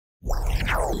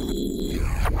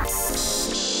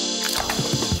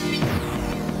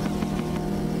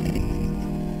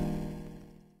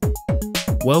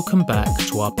Welcome back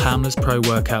to our Pamela's Pro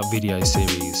Workout video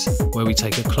series, where we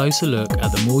take a closer look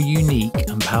at the more unique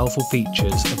and powerful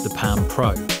features of the Pam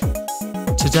Pro.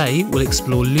 Today we'll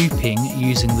explore looping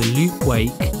using the loop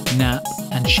wake, nap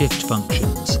and shift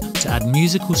functions to add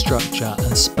musical structure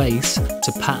and space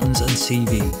to patterns and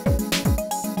CV.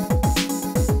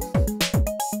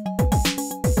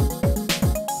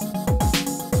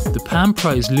 The Pam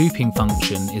Pro's looping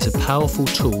function is a powerful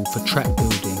tool for track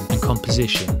building and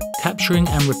composition, capturing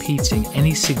and repeating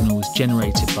any signals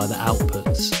generated by the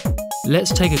outputs.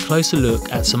 Let's take a closer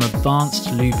look at some advanced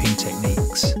looping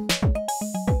techniques.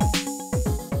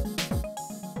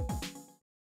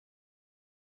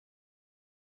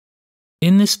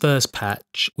 In this first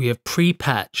patch, we have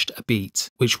pre-patched a beat,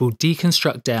 which will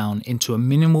deconstruct down into a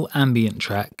minimal ambient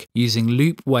track using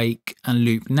loop wake and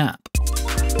loop nap.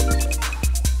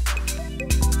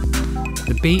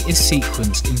 The beat is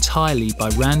sequenced entirely by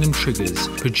random triggers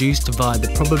produced via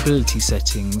the probability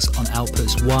settings on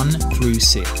outputs 1 through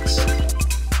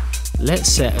 6. Let's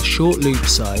set a short loop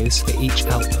size for each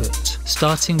output,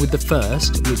 starting with the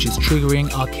first, which is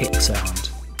triggering our kick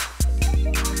sound.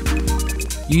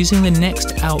 Using the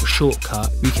next out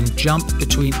shortcut, we can jump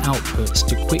between outputs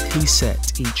to quickly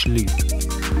set each loop.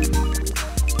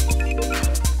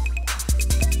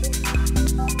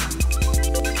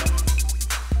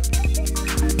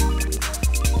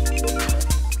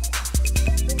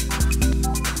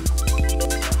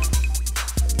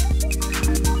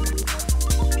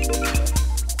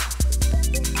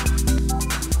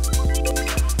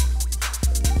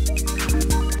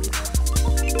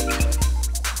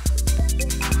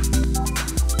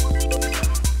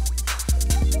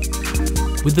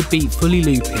 With the beat fully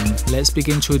looping, let's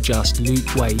begin to adjust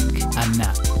loop wake and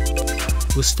nap.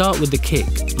 We'll start with the kick,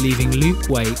 leaving loop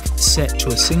wake set to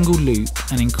a single loop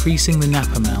and increasing the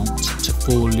nap amount to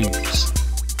 4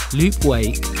 loops. Loop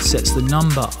wake sets the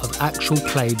number of actual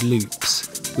played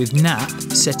loops, with nap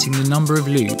setting the number of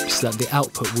loops that the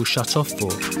output will shut off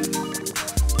for.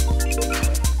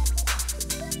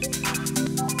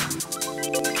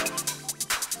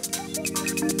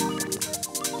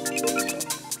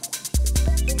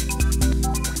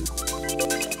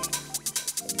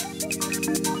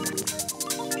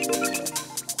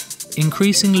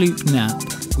 Increasing loop nap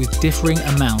with differing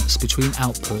amounts between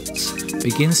outputs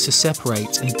begins to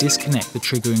separate and disconnect the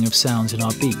triggering of sounds in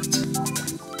our beat.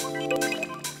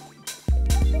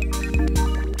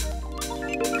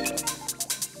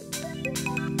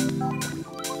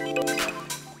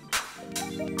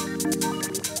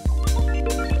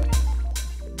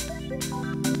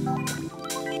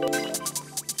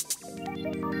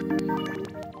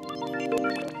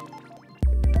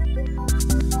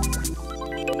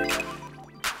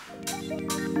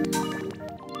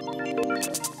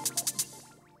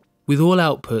 With all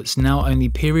outputs now only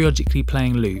periodically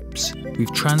playing loops,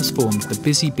 we've transformed the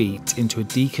busy beat into a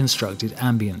deconstructed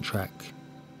ambient track.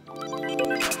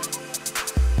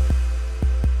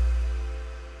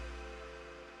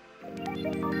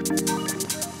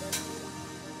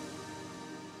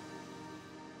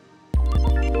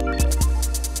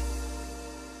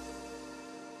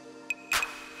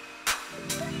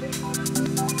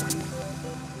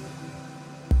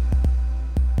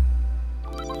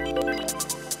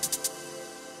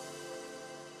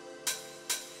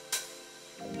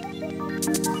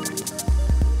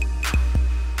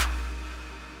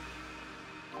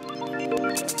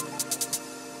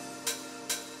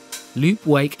 Loop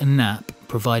wake and nap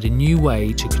provide a new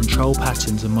way to control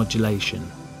patterns and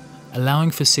modulation, allowing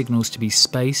for signals to be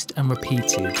spaced and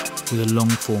repeated with a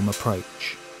long-form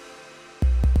approach.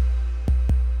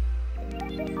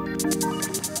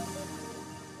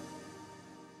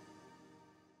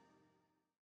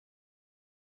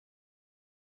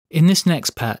 In this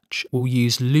next patch, we'll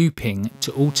use looping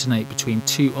to alternate between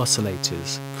 2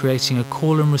 oscillators, creating a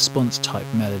call and response type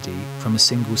melody from a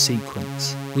single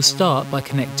sequence. We'll start by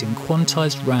connecting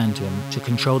quantized random to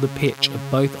control the pitch of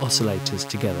both oscillators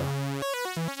together.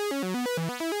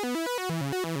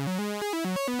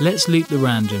 Let's loop the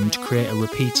random to create a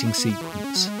repeating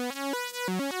sequence.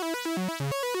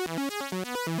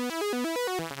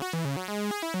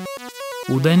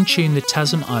 We'll then tune the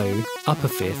tazm-o upper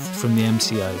fifth from the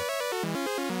MCO.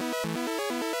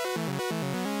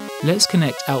 Let's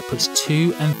connect outputs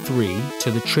 2 and 3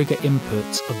 to the trigger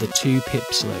inputs of the 2 pip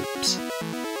slopes.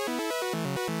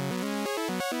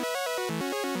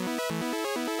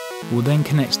 We'll then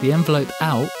connect the envelope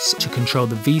outs to control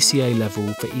the VCA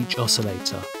level for each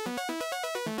oscillator.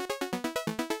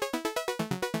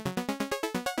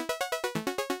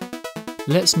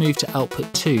 Let's move to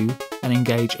output 2 and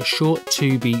engage a short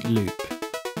 2-beat loop.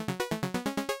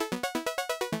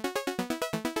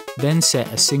 Then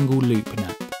set a single loop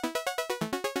nap.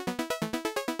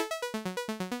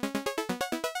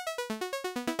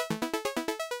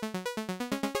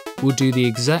 We'll do the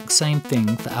exact same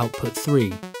thing for output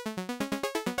 3.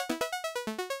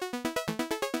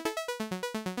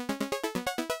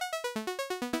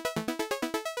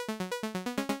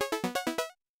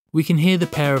 We can hear the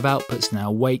pair of outputs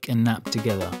now wake and nap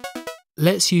together.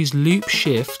 Let's use loop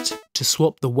shift to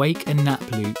swap the wake and nap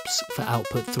loops for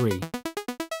output 3.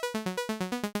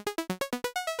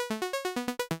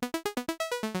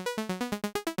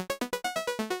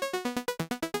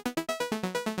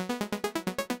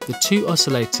 The two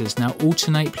oscillators now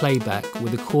alternate playback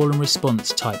with a call and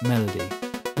response type melody.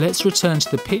 Let's return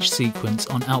to the pitch sequence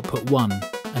on output 1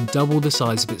 and double the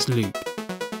size of its loop.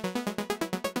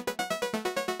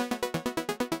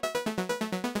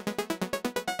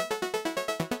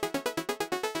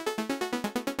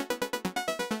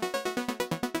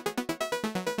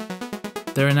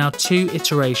 There are now 2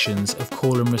 iterations of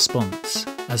call and response,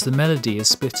 as the melody is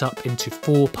split up into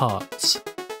 4 parts.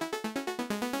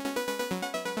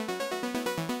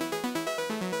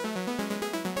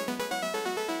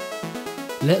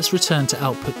 Let's return to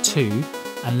output 2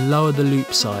 and lower the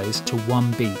loop size to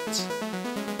 1 beat.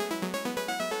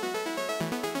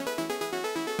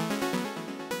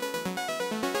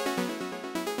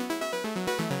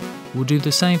 We'll do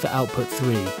the same for output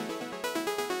 3.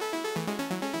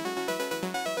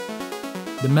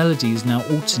 The melodies now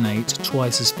alternate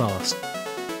twice as fast.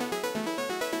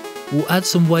 We'll add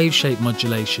some wave shape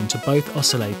modulation to both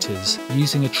oscillators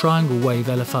using a triangle wave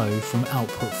LFO from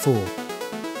output 4.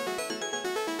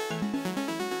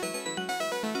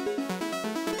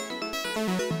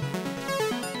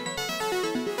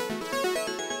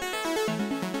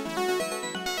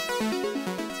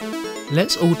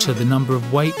 Let's alter the number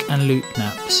of wake and loop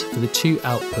naps for the 2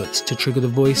 outputs to trigger the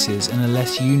voices in a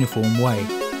less uniform way.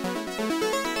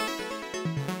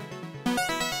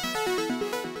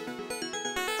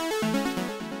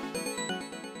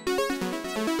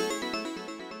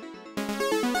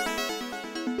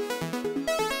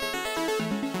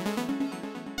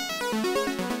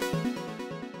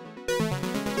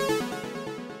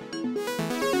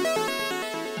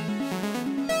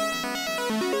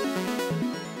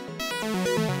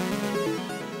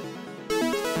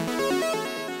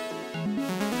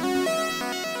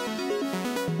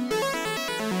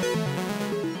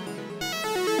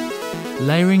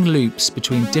 Layering loops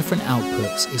between different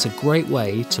outputs is a great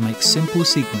way to make simple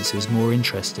sequences more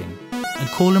interesting. A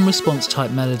call and response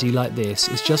type melody like this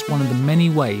is just one of the many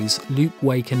ways loop,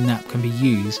 wake and nap can be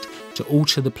used to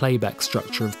alter the playback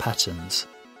structure of patterns.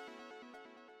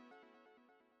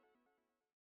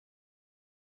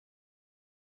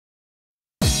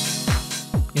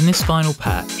 In this final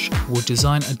patch, we'll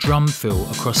design a drum fill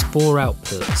across 4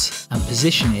 outputs and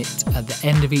position it at the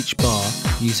end of each bar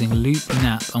using loop,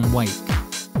 nap and wake.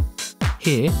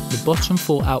 Here, the bottom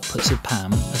 4 outputs of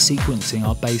Pam are sequencing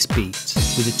our bass beats,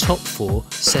 with the top 4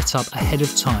 set up ahead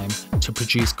of time to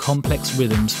produce complex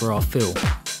rhythms for our fill.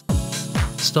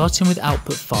 Starting with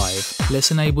output 5, let's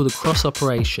enable the cross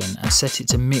operation and set it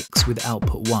to mix with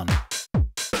output 1.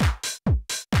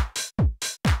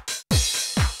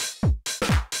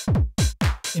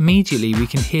 Immediately we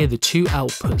can hear the 2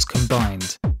 outputs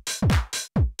combined.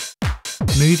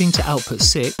 Moving to output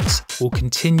 6, we'll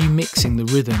continue mixing the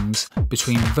rhythms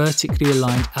between vertically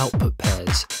aligned output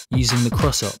pairs using the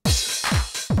cross-ops.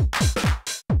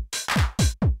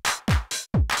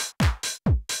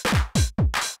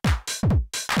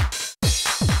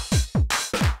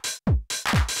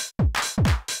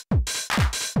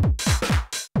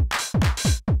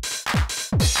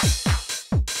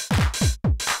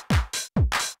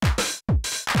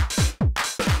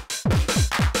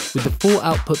 With the 4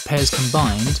 output pairs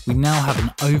combined, we now have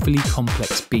an overly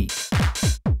complex beat.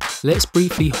 Let's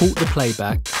briefly halt the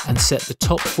playback and set the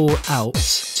top 4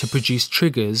 outs to produce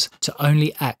triggers to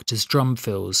only act as drum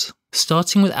fills.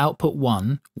 Starting with output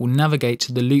 1, we'll navigate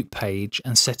to the loop page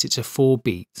and set it to 4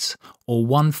 beats, or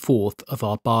 1/4 of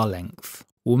our bar length.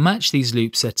 We'll match these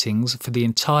loop settings for the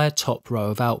entire top row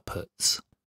of outputs.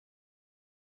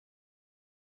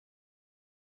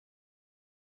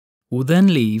 We'll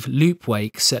then leave loop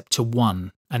wake set to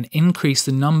 1 and increase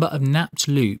the number of napped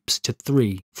loops to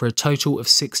 3 for a total of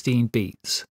 16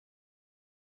 beats.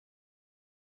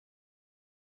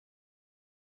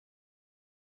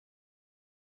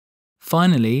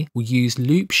 Finally, we'll use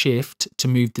loop shift to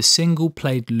move the single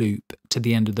played loop to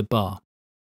the end of the bar.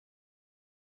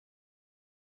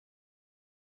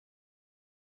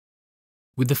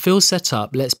 With the fill set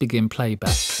up, let's begin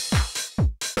playback.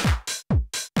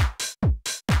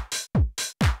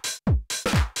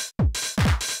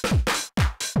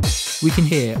 We can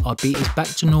hear our beat is back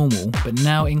to normal, but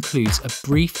now includes a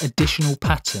brief additional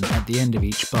pattern at the end of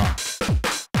each bar.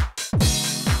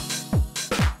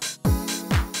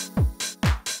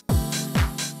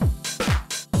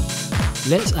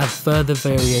 Let's add further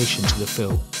variation to the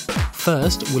fill.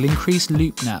 First, we'll increase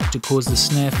loop nap to cause the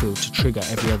snare fill to trigger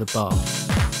every other bar.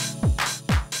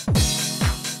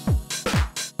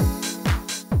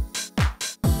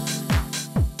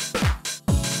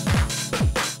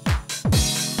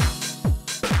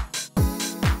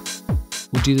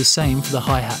 We'll do the same for the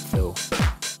hi-hat fill.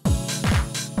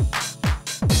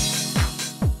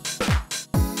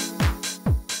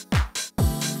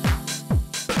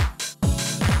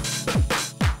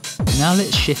 Now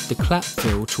let's shift the clap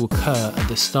fill to occur at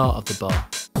the start of the bar.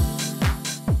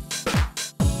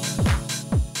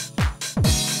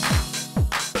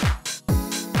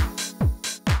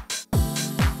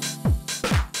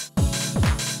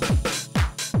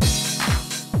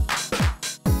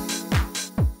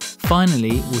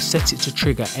 Finally, we'll set it to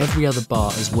trigger every other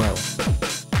bar as well.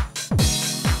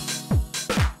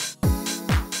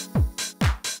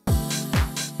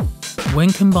 When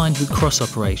combined with cross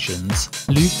operations,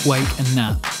 loop, wake and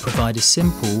nap provide a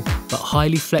simple but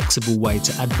highly flexible way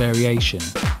to add variation,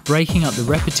 breaking up the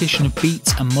repetition of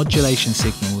beats and modulation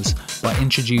signals by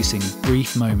introducing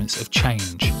brief moments of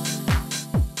change.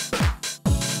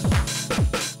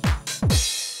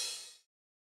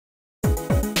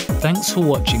 Thanks for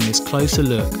watching this closer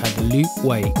look at the loop,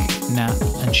 wake, nap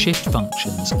and shift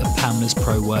functions of Pamela's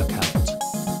Pro workout.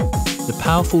 The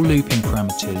powerful looping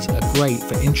parameters are great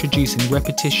for introducing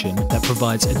repetition that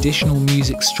provides additional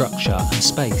music structure and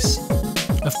space.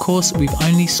 Of course, we've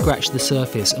only scratched the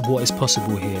surface of what is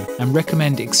possible here and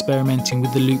recommend experimenting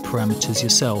with the loop parameters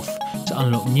yourself to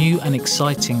unlock new and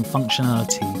exciting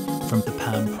functionality from the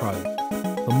Pam Pro.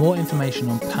 For more information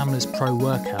on Pamela's Pro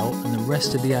workout and the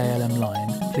rest of the ALM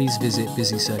line, please visit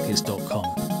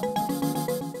busycircuits.com.